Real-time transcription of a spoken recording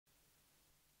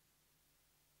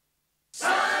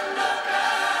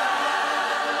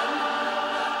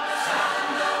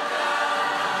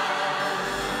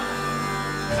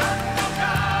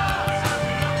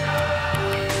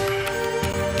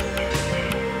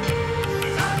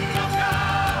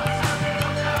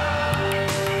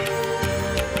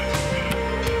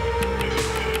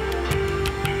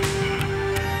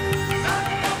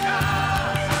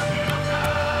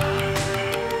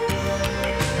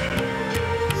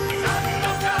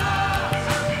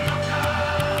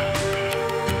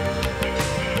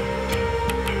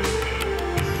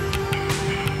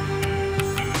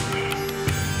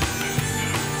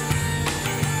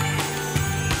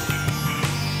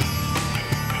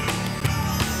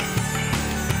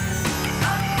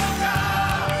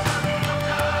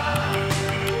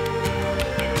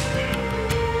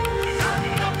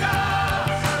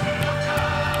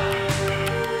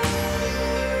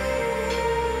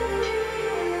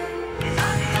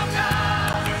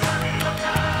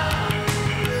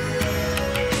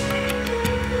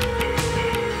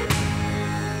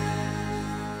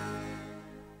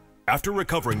After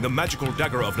recovering the magical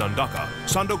dagger of Nandaka,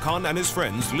 Sandokan and his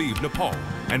friends leave Nepal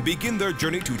and begin their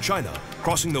journey to China,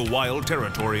 crossing the wild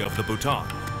territory of the Bhutan,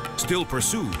 still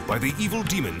pursued by the evil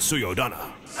demon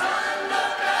Suyodhana.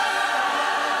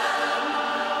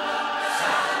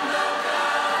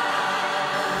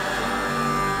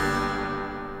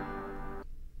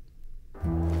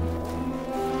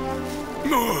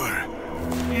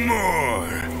 More!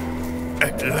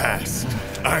 At last,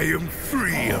 I am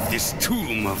free of this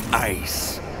tomb of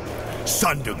ice.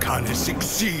 Sandokan has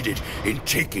succeeded in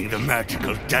taking the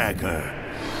magical dagger,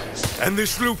 and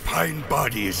this lupine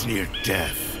body is near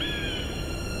death.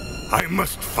 I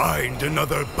must find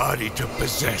another body to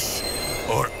possess,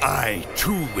 or I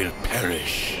too will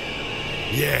perish.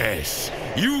 Yes,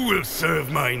 you will serve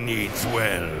my needs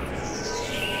well.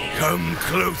 Come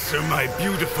closer, my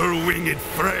beautiful winged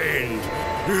friend.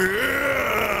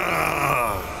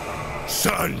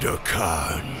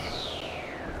 Sandokan.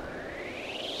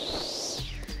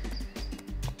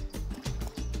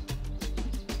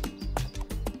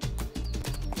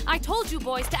 I told you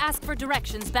boys to ask for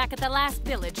directions back at the last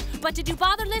village, but did you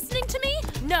bother listening to me?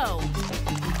 No.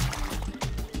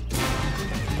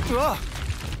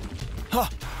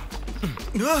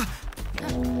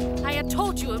 I had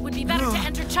told you it would be better to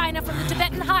enter China from the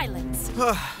Tibetan highlands.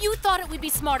 You thought it would be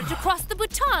smarter to cross the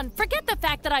Bhutan. Forget the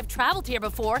fact that I've traveled here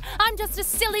before. I'm just a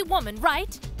silly woman,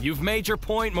 right? You've made your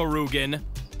point, Murugan.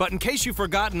 But in case you've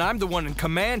forgotten, I'm the one in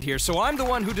command here, so I'm the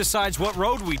one who decides what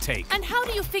road we take. And how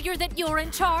do you figure that you're in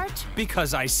charge?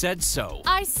 Because I said so.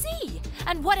 I see.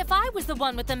 And what if I was the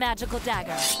one with the magical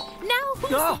dagger? Now who's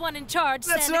the one in charge,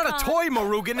 That's Sandokan? not a toy,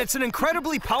 Murugan. It's an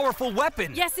incredibly powerful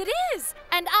weapon. Yes, it is.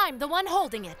 And I'm the one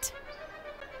holding it.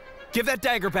 Give that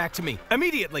dagger back to me.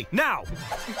 Immediately. Now.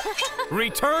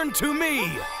 Return to me.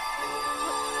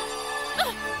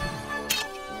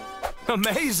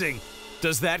 Amazing.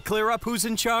 Does that clear up who's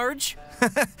in charge?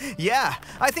 Yeah,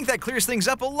 I think that clears things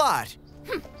up a lot.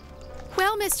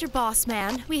 Well, Mr.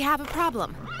 Bossman, we have a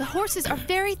problem. The horses are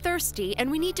very thirsty, and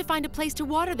we need to find a place to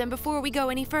water them before we go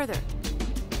any further.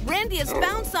 Randy has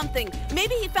found something.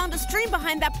 Maybe he found a stream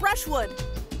behind that brushwood.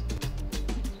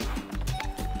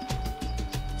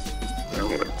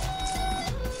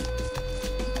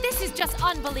 This is just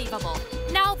unbelievable.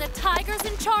 Now the tiger's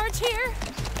in charge here?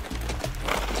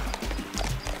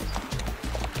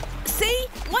 See?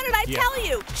 What did I tell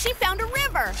you? She found a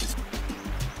river.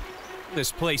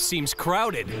 This place seems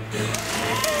crowded.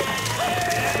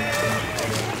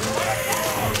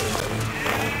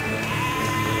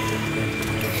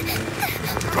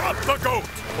 Drop the goat,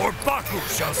 or Baku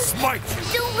shall smite you.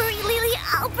 Don't worry, Lily.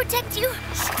 I'll protect you.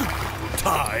 Stupid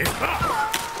tie.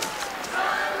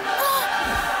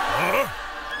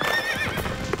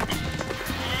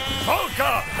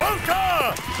 Volka!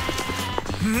 Volka!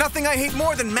 Nothing I hate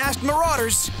more than masked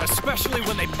marauders. Especially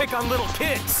when they pick on little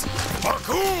kids.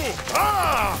 Baku!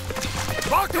 Ah!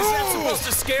 Baku! Is that supposed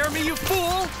to scare me, you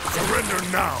fool? Surrender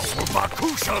now, or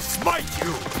Baku shall smite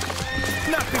you!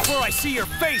 Not before I see your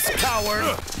face,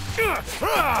 coward!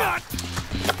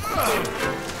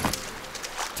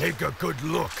 Take a good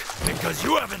look, because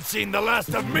you haven't seen the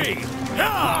last of me!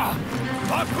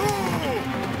 Baku!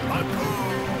 Baku!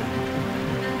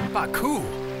 Baku?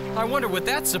 I wonder what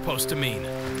that's supposed to mean.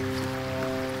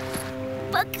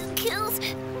 Baku kills.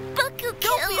 Baku kills.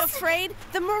 Don't be afraid.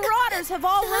 The marauders have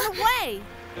all run away.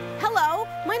 Hello,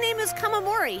 my name is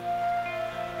Kamamori.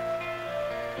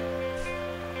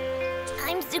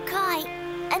 I'm Zukai,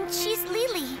 and she's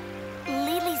Lily.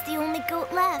 Lily's the only goat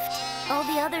left. All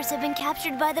the others have been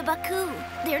captured by the Baku.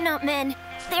 They're not men.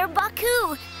 They're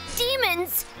Baku.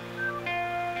 Demons.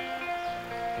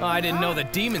 I didn't know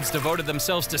that demons devoted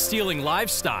themselves to stealing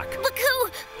livestock. Baku!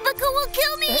 Baku will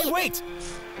kill me! Hey, wait!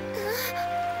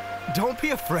 Don't be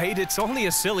afraid, it's only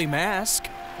a silly mask.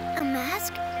 A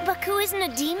mask? Baku isn't a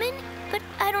demon? But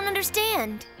I don't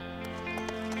understand.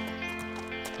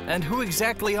 And who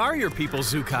exactly are your people,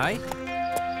 Zukai?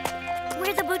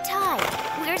 We're the Butai.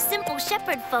 We're simple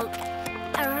shepherd folk.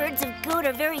 Our herds of goat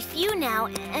are very few now,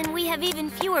 and we have even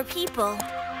fewer people.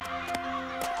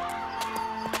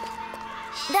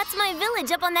 That's my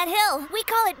village up on that hill. We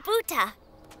call it Buta.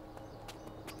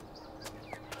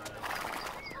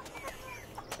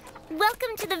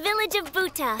 Welcome to the village of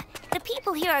Buta. The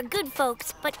people here are good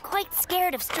folks, but quite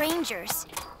scared of strangers.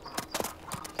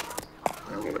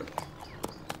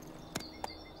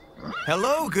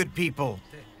 Hello, good people.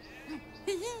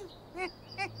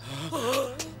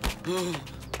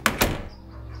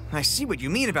 I see what you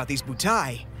mean about these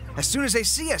Butai. As soon as they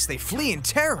see us, they flee in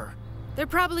terror. They're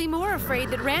probably more afraid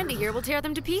that Randy here will tear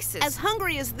them to pieces. As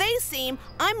hungry as they seem,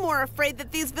 I'm more afraid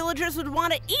that these villagers would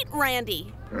want to eat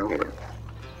Randy.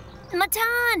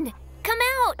 Matan, come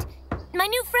out! My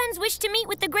new friends wish to meet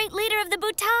with the great leader of the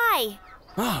Butai.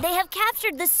 They have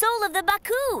captured the soul of the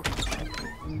Baku.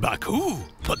 Baku?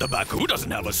 But the Baku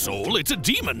doesn't have a soul, it's a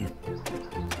demon.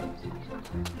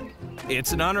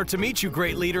 It's an honor to meet you,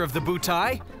 great leader of the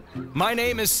Butai. My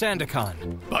name is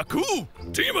Sandokan. Baku?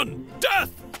 Demon?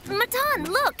 Death? Matan,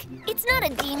 look! It's not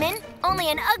a demon, only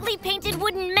an ugly painted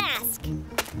wooden mask.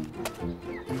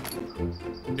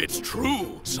 It's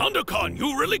true! Sandokan,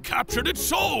 you really captured its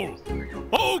soul!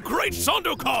 Oh, great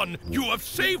Sandokan! You have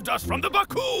saved us from the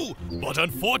Baku! But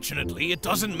unfortunately, it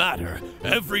doesn't matter.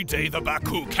 Every day the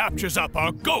Baku captures up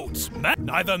our goats.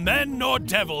 Neither men nor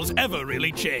devils ever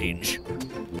really change.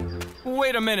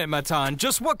 Wait a minute, Matan.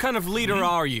 Just what kind of leader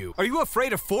are you? Are you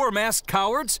afraid of 4 masked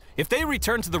cowards? If they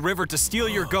return to the river to steal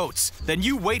your goats, then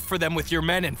you wait for them with your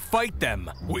men and fight them.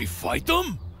 We fight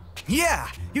them? Yeah,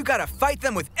 you gotta fight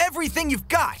them with everything you've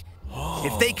got.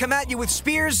 If they come at you with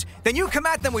spears, then you come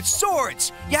at them with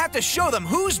swords. You have to show them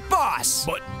who's boss.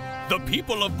 But the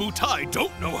people of Butai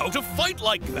don't know how to fight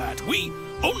like that. We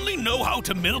only know how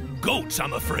to milk goats,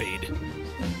 I'm afraid.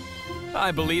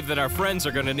 I believe that our friends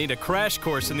are going to need a crash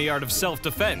course in the art of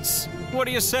self-defense. What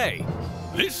do you say?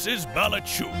 This is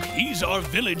Balachuk. He's our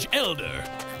village elder.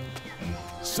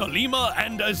 Salima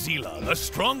and Azila, the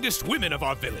strongest women of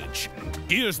our village.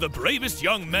 Here's the bravest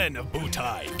young men of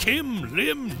Butai, Kim,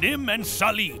 Lim, Nim, and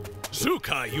Salim.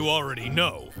 Zukai you already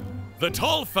know. The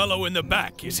tall fellow in the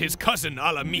back is his cousin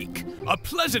Alamik. A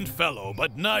pleasant fellow,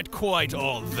 but not quite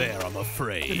all there, I'm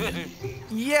afraid.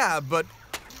 Yeah, but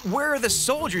where are the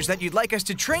soldiers that you'd like us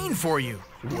to train for you?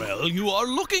 Well, you are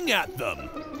looking at them.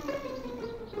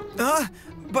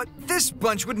 But this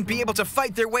bunch wouldn't be able to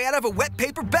fight their way out of a wet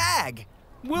paper bag.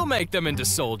 We'll make them into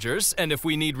soldiers, and if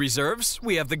we need reserves,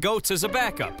 we have the goats as a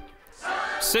backup.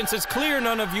 Since it's clear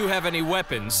none of you have any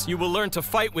weapons, you will learn to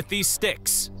fight with these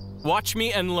sticks. Watch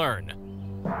me and learn.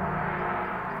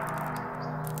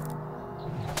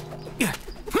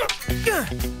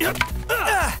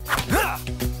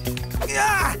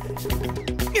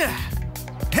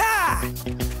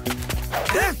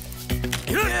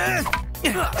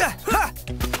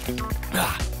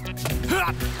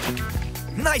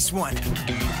 Nice one.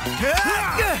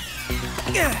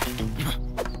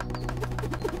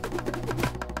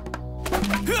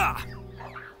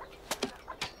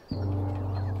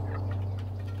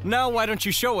 Now why don't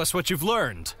you show us what you've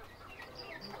learned?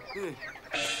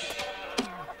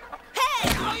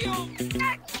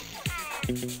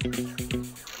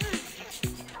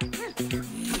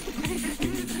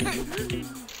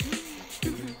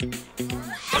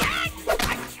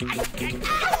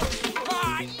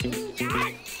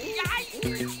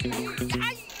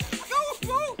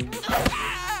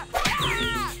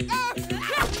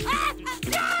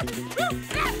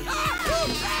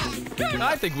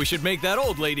 I think we should make that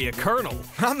old lady a colonel.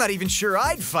 I'm not even sure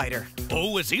I'd fight her.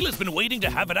 Oh, Azila's been waiting to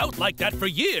have it out like that for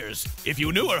years. If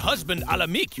you knew her husband,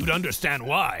 Alamik, you'd understand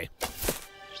why.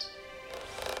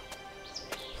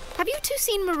 Have you two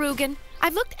seen Murugan?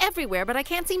 I've looked everywhere, but I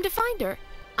can't seem to find her.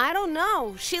 I don't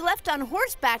know. She left on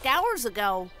horseback hours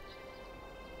ago.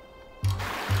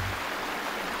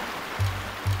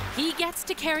 He gets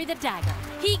to carry the dagger.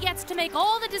 He gets to make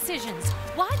all the decisions.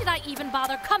 Why did I even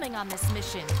bother coming on this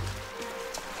mission?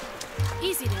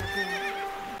 Easy there, girl.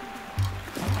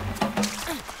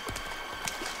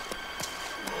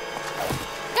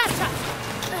 Gotcha!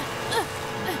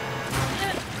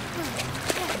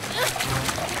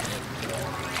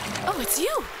 Oh, it's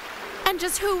you! And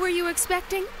just who were you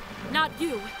expecting? Not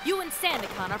you. You and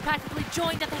Sandokan are practically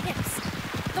joined at the hips.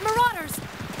 The Marauders!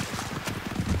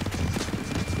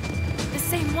 The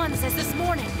same ones as this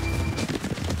morning.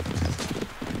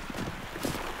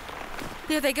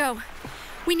 There they go.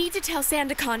 We need to tell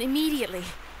Sandokan immediately.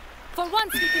 For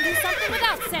once, we can do something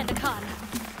without Sandokan.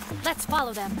 Let's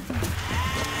follow them.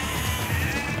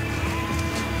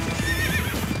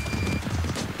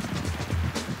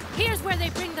 Here's where they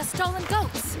bring the stolen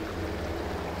goats.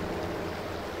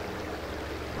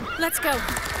 Let's go.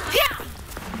 Yeah!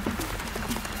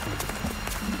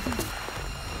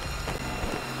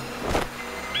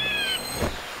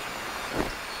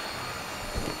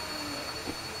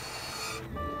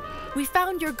 We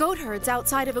found your goat herds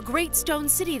outside of a great stone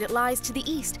city that lies to the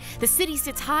east. The city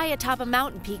sits high atop a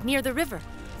mountain peak near the river.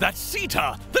 That's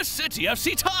Sita, the city of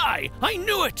Sitai. I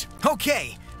knew it.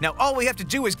 Okay, now all we have to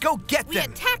do is go get We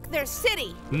them. attack their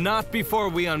city. Not before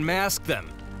we unmask them.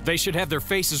 They should have their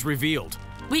faces revealed.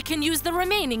 We can use the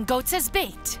remaining goats as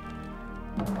bait.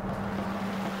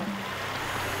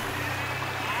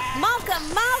 Malka,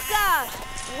 Malka!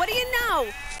 What do you know?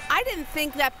 I didn't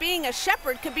think that being a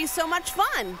shepherd could be so much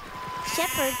fun.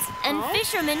 Shepherds and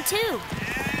fishermen, too.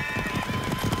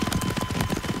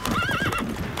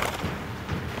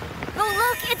 Oh,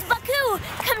 look, it's Baku!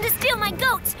 Come to steal my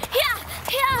goats! Yeah!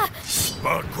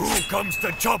 Baku comes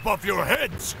to chop off your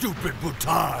head, stupid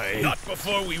Butai! Not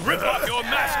before we rip off your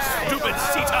masks, stupid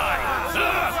Sitai!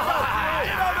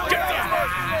 Get them!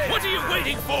 What are you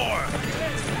waiting for?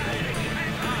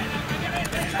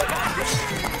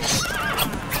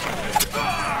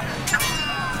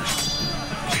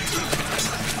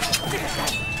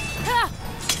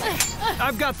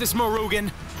 I've got this,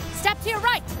 Morugan. Step to your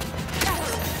right.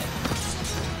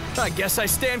 I guess I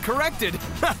stand corrected.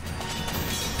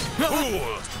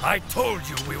 Fool! I told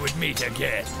you we would meet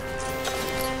again.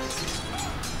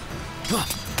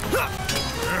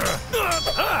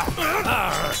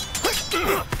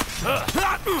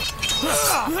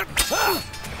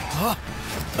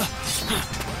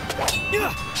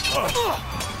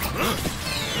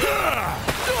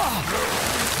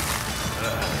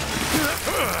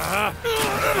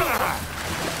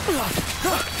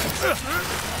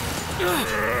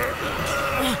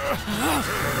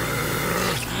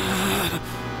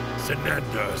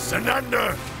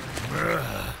 Sananda!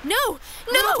 No!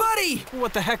 Little buddy!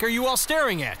 What the heck are you all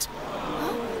staring at?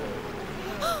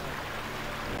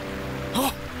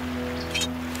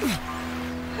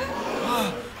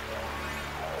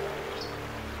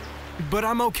 But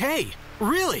I'm okay.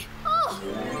 Really.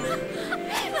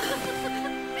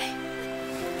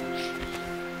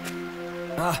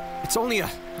 It's only a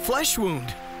flesh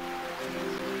wound.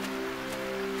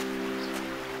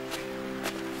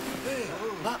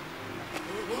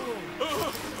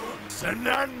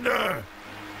 Sananda!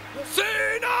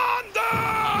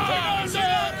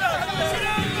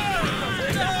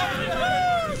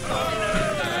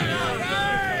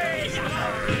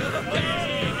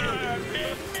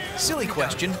 Silly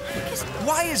question.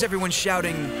 Why is everyone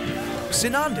shouting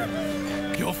Sinander?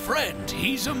 Your friend,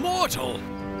 he's immortal.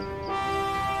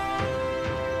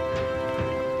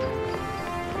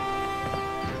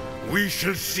 We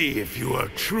shall see if you are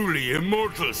truly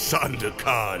immortal,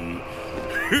 Sandokan.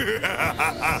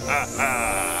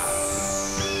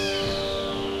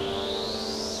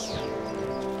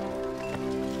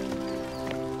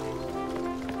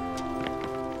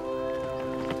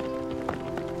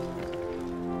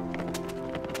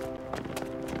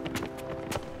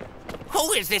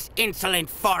 Who is this insolent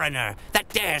foreigner that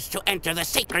dares to enter the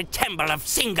sacred temple of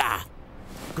Singa?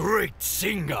 Great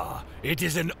Singa, it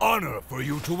is an honor for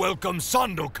you to welcome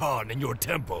Sandokan in your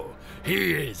temple.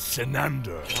 He is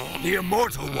Sinander, the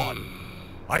Immortal One.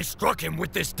 I struck him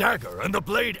with this dagger, and the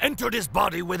blade entered his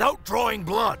body without drawing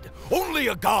blood. Only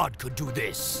a god could do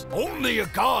this. Only a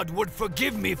god would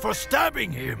forgive me for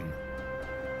stabbing him.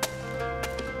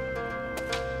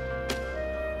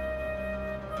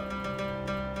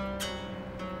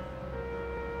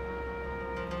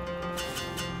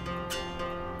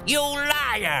 You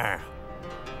liar!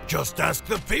 Just ask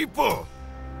the people.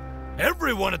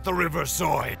 Everyone at the river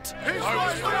saw it.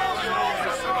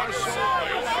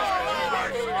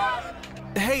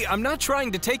 Hey, I'm not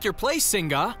trying to take your place,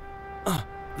 Singa.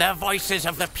 The voices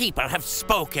of the people have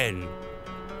spoken.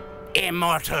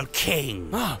 Immortal King.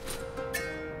 But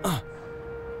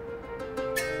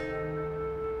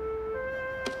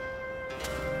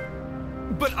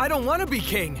I don't want to be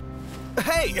king.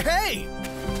 Hey!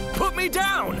 Put me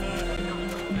down!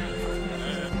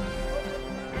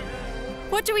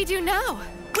 What do we do now?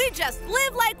 We just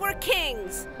live like we're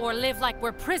kings. Or live like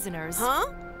we're prisoners. Huh?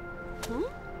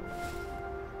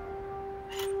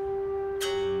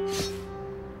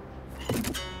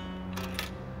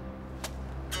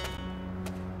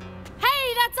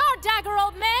 Hey, that's our dagger,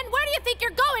 old man! Where do you think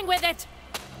you're going with it?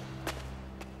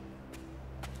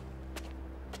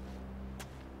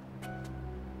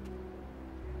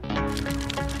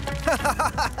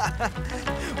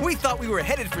 We thought we were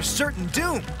headed for certain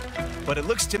doom. But it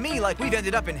looks to me like we've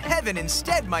ended up in heaven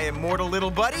instead, my immortal little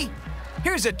buddy.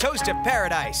 Here's a toast to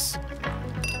paradise.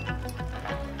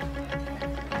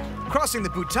 Crossing the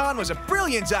Bhutan was a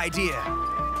brilliant idea.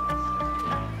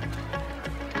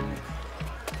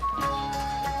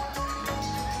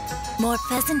 More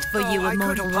pheasant for you, I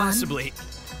Immortal couldn't One. possibly.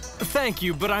 Thank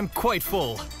you, but I'm quite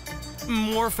full.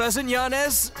 More pheasant,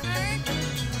 Yanez?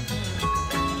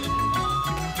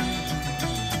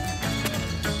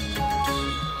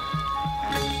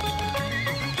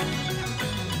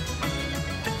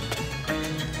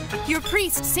 Your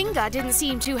priest, Singa, didn't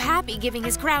seem too happy giving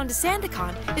his crown to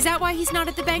Sandokan. Is that why he's not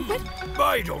at the banquet?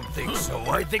 I don't think so.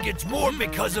 I think it's more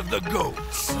because of the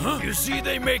goats. You see,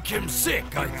 they make him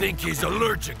sick. I think he's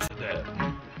allergic to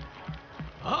them.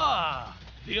 Ah,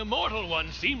 the immortal one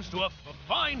seems to have a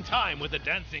fine time with the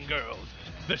dancing girls.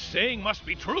 The saying must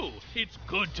be true. It's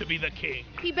good to be the king.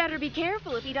 He better be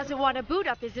careful if he doesn't want to boot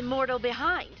up his immortal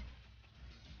behind.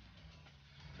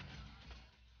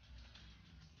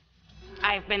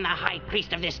 I've been the high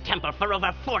priest of this temple for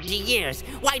over 40 years.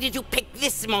 Why did you pick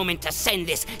this moment to send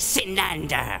this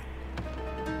Sinander?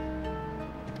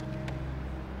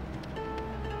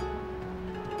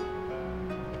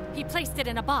 He placed it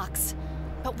in a box.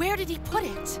 But where did he put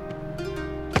it?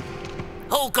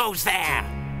 Who goes there?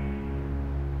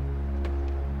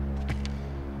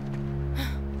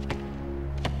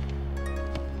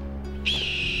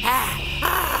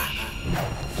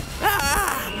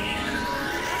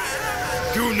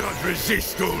 Do not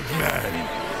resist, old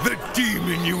man. The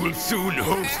demon you will soon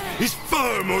host is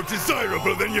far more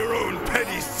desirable than your own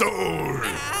petty soul.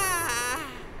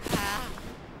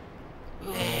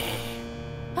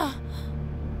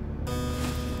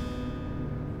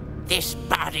 This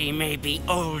body may be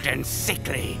old and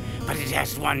sickly, but it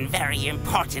has one very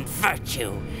important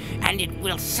virtue, and it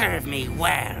will serve me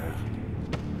well.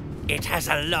 It has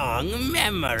a long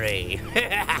memory.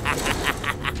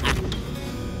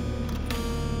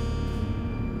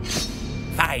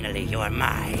 Finally, you are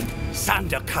mine.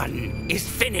 Sandokan is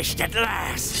finished at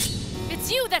last. It's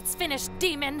you that's finished,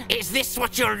 demon. Is this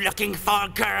what you're looking for,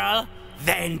 girl?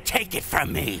 Then take it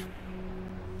from me.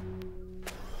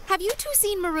 Have you two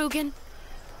seen Murugan?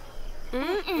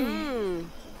 Mm-mm.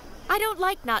 I don't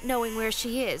like not knowing where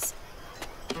she is.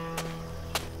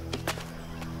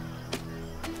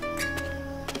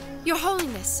 Your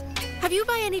Holiness, have you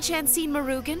by any chance seen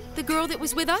Murugan, the girl that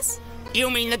was with us? You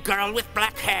mean the girl with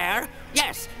black hair?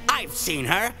 Yes, I've seen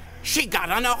her. She got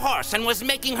on a horse and was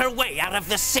making her way out of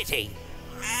the city.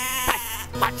 But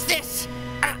what's this?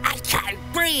 I can't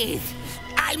breathe.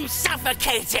 I'm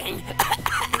suffocating.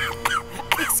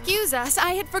 Excuse us,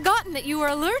 I had forgotten that you were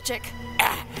allergic.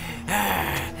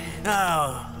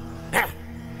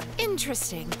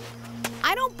 Interesting.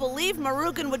 I don't believe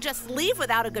Murugan would just leave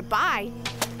without a goodbye.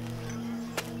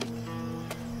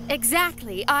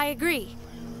 Exactly, I agree.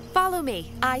 Follow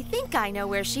me. I think I know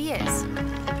where she is.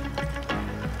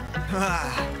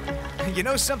 You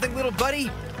know something, little buddy?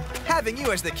 Having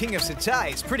you as the King of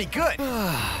Satai is pretty good.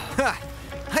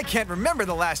 I can't remember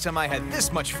the last time I had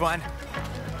this much fun.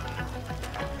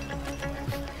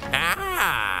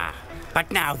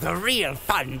 But now the real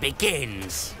fun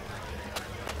begins.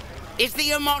 Is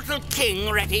the immortal king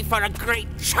ready for a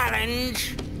great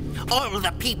challenge? All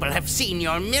the people have seen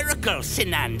your miracle,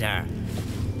 Sinander.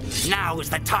 Now is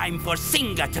the time for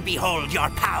Singa to behold your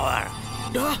power.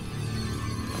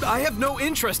 I have no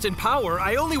interest in power.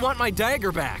 I only want my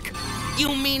dagger back.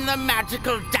 You mean the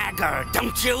magical dagger,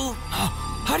 don't you?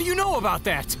 How do you know about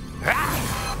that?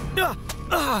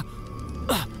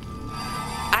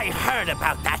 I heard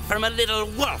about that from a little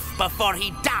wolf before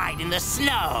he died in the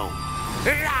snow.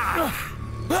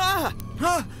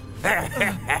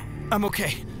 I'm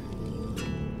okay.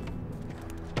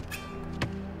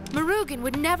 Murugan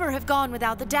would never have gone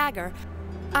without the dagger.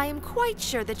 I am quite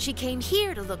sure that she came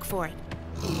here to look for it.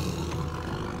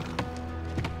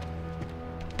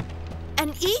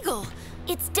 An eagle!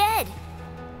 It's dead.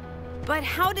 But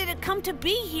how did it come to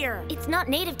be here? It's not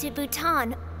native to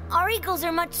Bhutan. Our eagles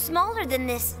are much smaller than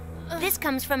this. This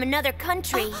comes from another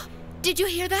country. Did you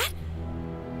hear that?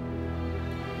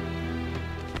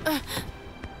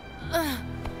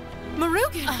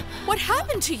 Murugan, what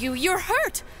happened to you? You're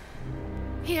hurt.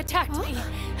 He attacked me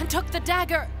and took the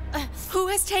dagger. Who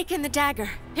has taken the dagger?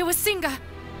 It was Singa.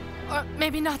 Or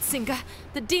maybe not Singa.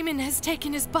 The demon has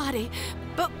taken his body.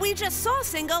 But we just saw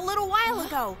Singa a little while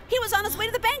ago. He was on his way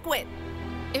to the banquet.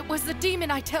 It was the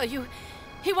demon, I tell you.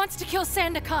 He wants to kill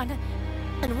Sandokan.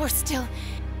 And worse still,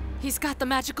 he's got the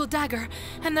magical dagger,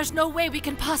 and there's no way we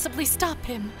can possibly stop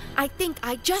him. I think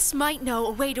I just might know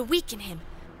a way to weaken him.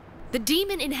 The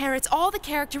demon inherits all the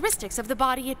characteristics of the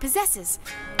body it possesses,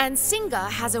 and Singa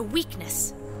has a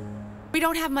weakness. We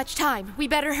don't have much time. We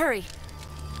better hurry.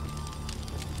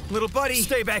 Little buddy.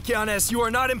 Stay back, Giannis. You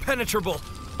are not impenetrable.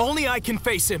 Only I can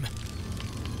face him.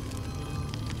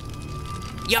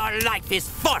 Your life is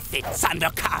forfeit,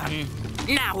 Sandokan.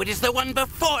 Now it is the one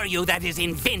before you that is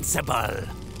invincible.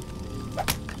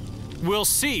 We'll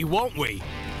see, won't we?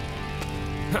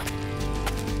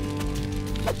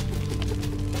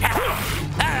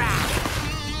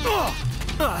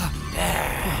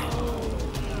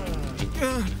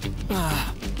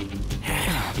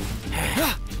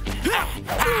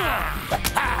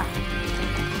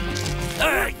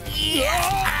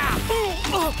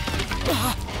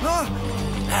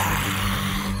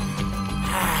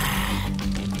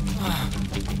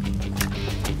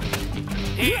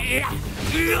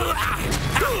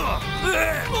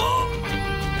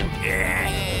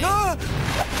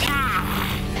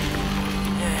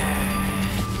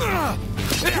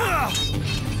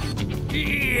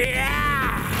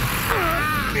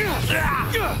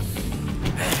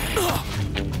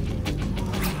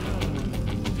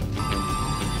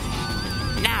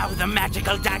 Now the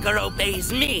magical dagger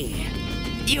obeys me.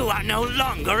 You are no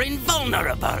longer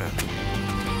invulnerable.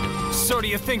 So do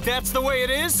you think that's the way it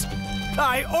is?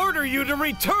 I order you to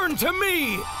return to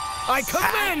me! I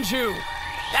command you!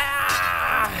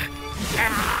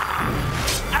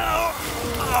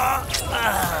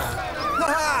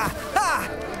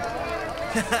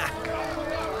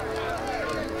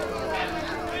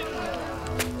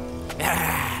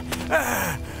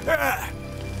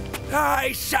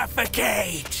 I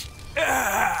suffocate!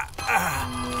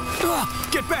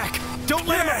 Get back! Don't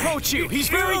let him approach you! He's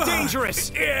very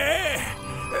dangerous!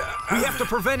 We have to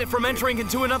prevent it from entering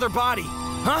into another body.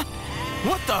 Huh?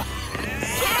 What the?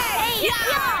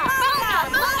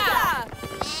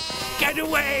 Get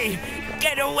away!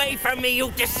 Get away from me,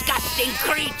 you disgusting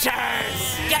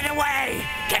creatures! Get away!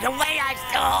 Get away, I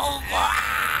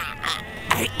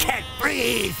can't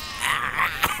breathe!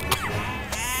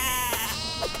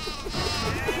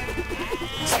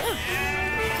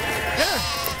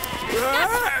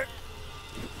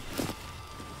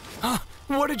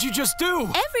 What did you just do?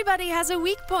 Everybody has a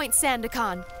weak point,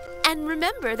 Sandokan. And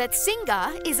remember that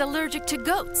Singa is allergic to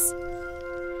goats.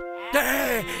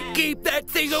 Keep that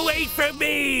thing away from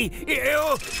me!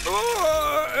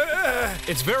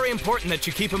 It's very important that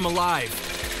you keep him alive.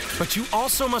 But you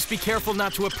also must be careful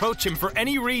not to approach him for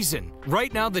any reason.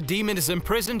 Right now, the demon is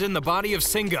imprisoned in the body of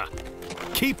Singa.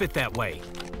 Keep it that way.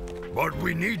 But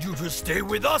we need you to stay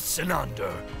with us,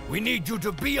 Sananda. We need you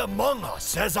to be among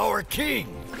us as our king.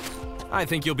 I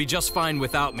think you'll be just fine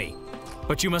without me.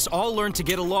 But you must all learn to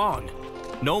get along.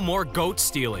 No more goat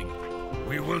stealing.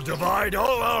 We will divide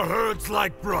all our herds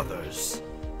like brothers.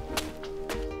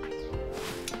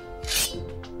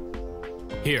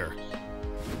 Here.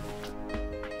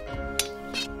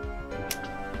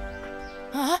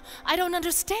 Huh? I don't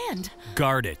understand.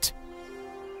 Guard it.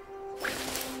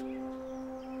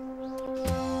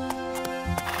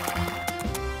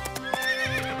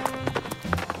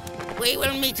 We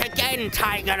will meet again,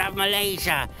 Tiger of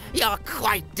Malaysia. You're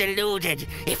quite deluded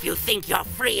if you think you're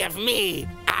free of me.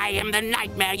 I am the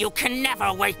nightmare you can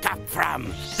never wake up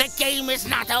from. The game is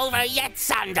not over yet,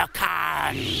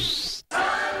 Sandokan.